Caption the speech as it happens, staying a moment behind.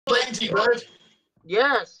playing, T-Bird?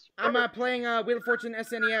 Yes. I'm playing Wheel of Fortune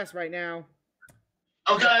SNES right now.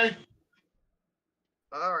 Okay.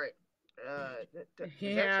 All right.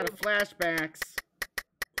 Yeah, the flashbacks.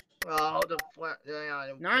 Oh, the flat.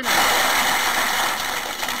 Yeah.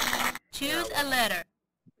 900. Choose a letter.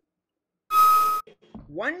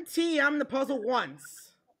 1T, I'm the puzzle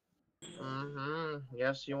once.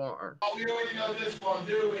 Yes, you are. Oh, we already know this one,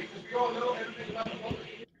 do we? Because we all know everything about the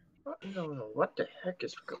movie. No. What the heck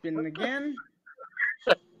is going on? Spin again.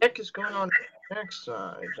 What the heck is going on next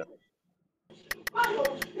side?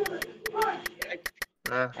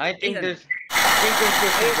 I think there's just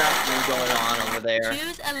nothing going on over there.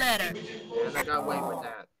 Choose a letter. And I got away with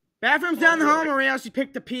that. Bathroom's down the hall, Maria. She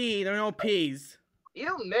picked a P. There are no P's.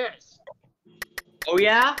 You miss. Oh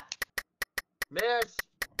yeah? Miss.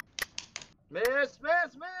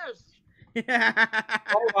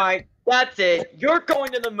 Alright, that's it. You're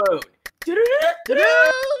going to the moon.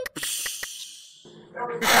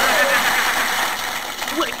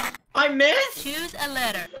 Wait, I missed? Choose a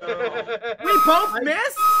letter. We both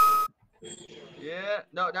missed? Yeah.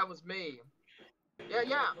 No, that was me. Yeah.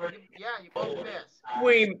 You both missed.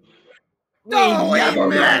 We never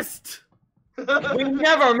missed. We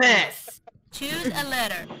never miss. Choose a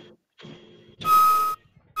letter.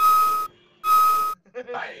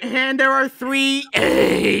 And there are 3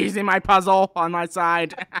 A's in my puzzle on my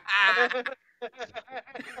side.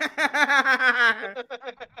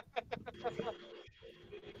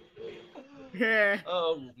 Yeah.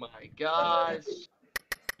 Oh my gosh.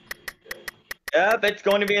 Yep, it's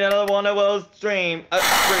going to be another one of those streams.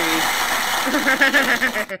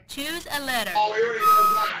 Choose a letter. Oh, we already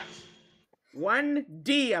know that.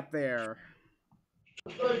 1D up there.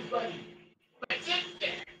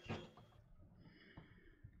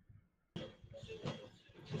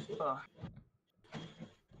 Uh,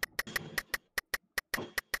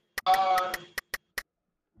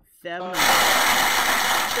 7.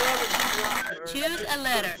 Choose a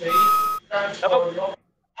letter.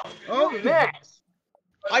 Oh, Miss.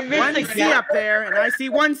 I missed 1C again. up there, and I see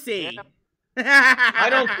 1C. I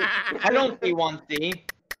don't see 1C.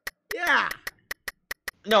 Yeah.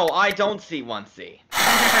 No, I don't see 1C.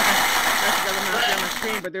 That's because I'm not on my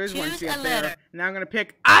screen, but there is Choose 1C a up there. letter. Now I'm gonna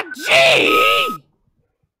pick a G.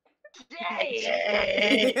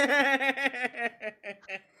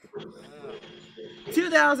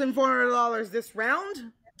 $2,400 this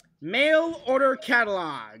round. Mail order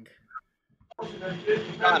catalog.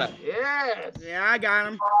 Got it. Yes. Yeah, I got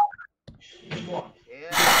him. Yeah.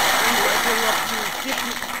 Up to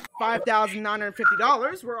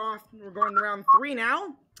 $5,950. We're going to round 3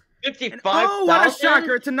 now. 55,000? Oh, what a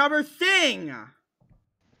shocker! It's another thing.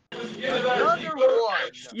 Another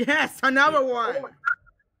one. Yes, another one.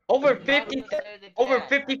 Over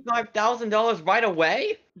 $55,000 right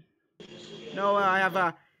away? No, I have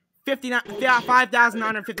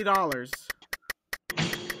 $5,950.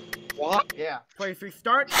 What? Yeah. Play 3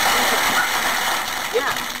 start.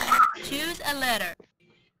 Yeah. Choose a letter.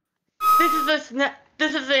 This is the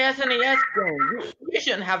SNES game. We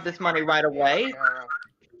shouldn't have this money right away.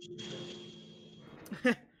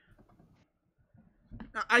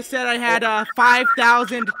 I said I had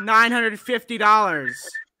 $5,950.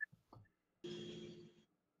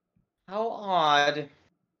 How odd.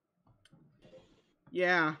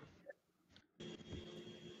 Yeah.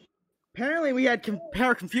 Apparently we had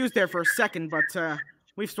confused there for a second, but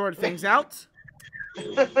we've sorted things out.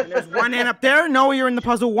 And there's 1 N up there. No, you're in the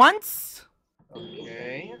puzzle once.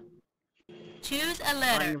 Okay. Choose a Finding a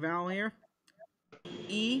letter. vowel here.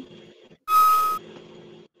 E.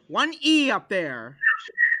 1 E up there.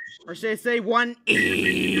 Or should I say 1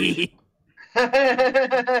 E?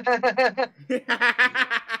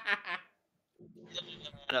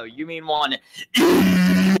 No, you mean one.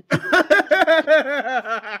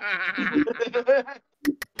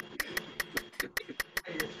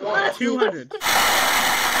 200.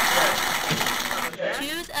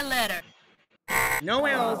 Choose a letter. No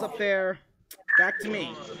L's up there. Back to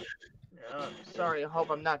me. Sorry, I hope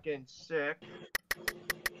I'm not getting sick.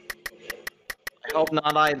 I hope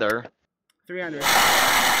not either. 300.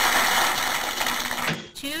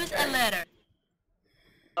 Choose a letter.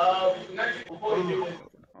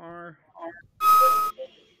 R.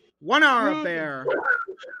 1 R up there.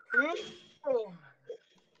 Oh,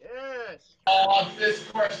 yes. Oh, this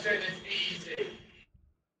question is easy.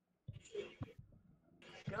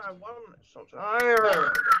 God, why am I so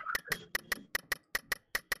tired?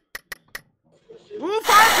 Ooh,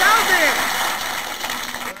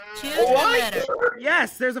 5,000! Choose a letter.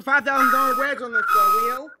 Yes, there's a $5,000 wedge on this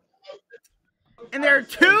wheel. And there are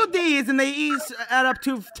 2 D's, and they each add up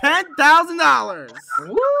to $10,000.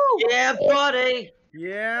 Woo! Yeah, buddy.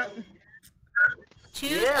 Yeah.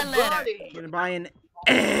 Choose Yeah, a letter. buddy. I'm gonna buy an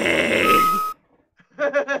A.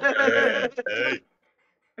 Hey.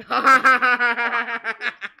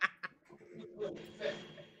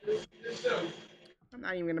 I'm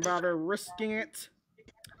not even gonna bother risking it.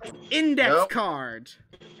 Index Nope. card.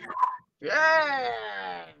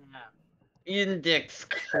 Yeah. Index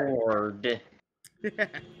card. Brings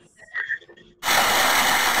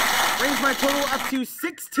my total up to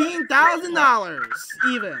 $16,000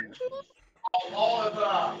 even. All of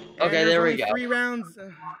And Okay, there's there we only go. 3 rounds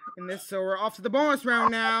in this, so we're off to the bonus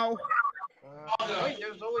round now. Wait,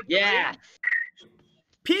 there's only Yeah.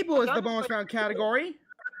 People is the bonus round category.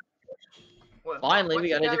 What, Finally, what's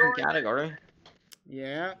we the got a different category.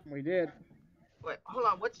 Yeah, we did. Wait, hold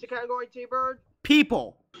on. What's the category, T-Bird?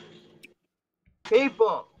 People.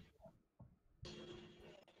 People.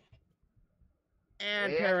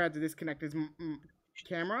 And Yeah. Pear had to disconnect his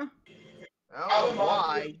camera. Oh,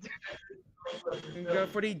 why? And go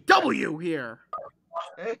for the W here.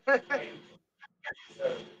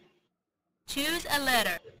 Choose a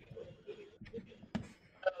letter.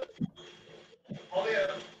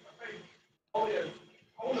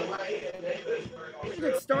 Let's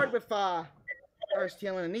get started with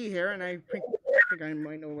RSTL and an E here, and I think I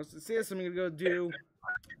might know what this is, so I'm gonna go do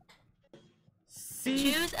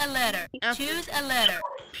C. Choose a letter. F- Choose a letter.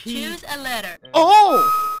 P. Choose a letter.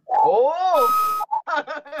 Oh! Oh!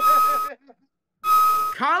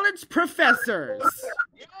 College professors.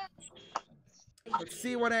 Let's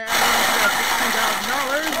see what I added to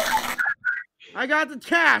that $16,000. I got the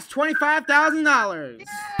cash, $25,000.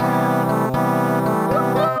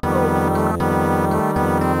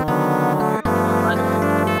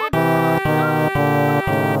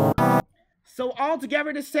 So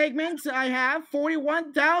altogether this segment, I have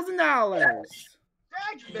 $41,000.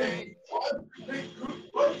 Thanks, man.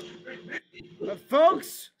 But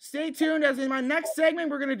folks, stay tuned as in my next segment,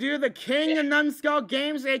 we're going to do the King of Numbskull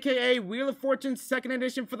Games, aka Wheel of Fortune 2nd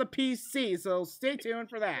Edition for the PC. So stay tuned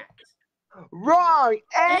for that. Right.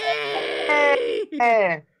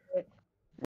 Hey!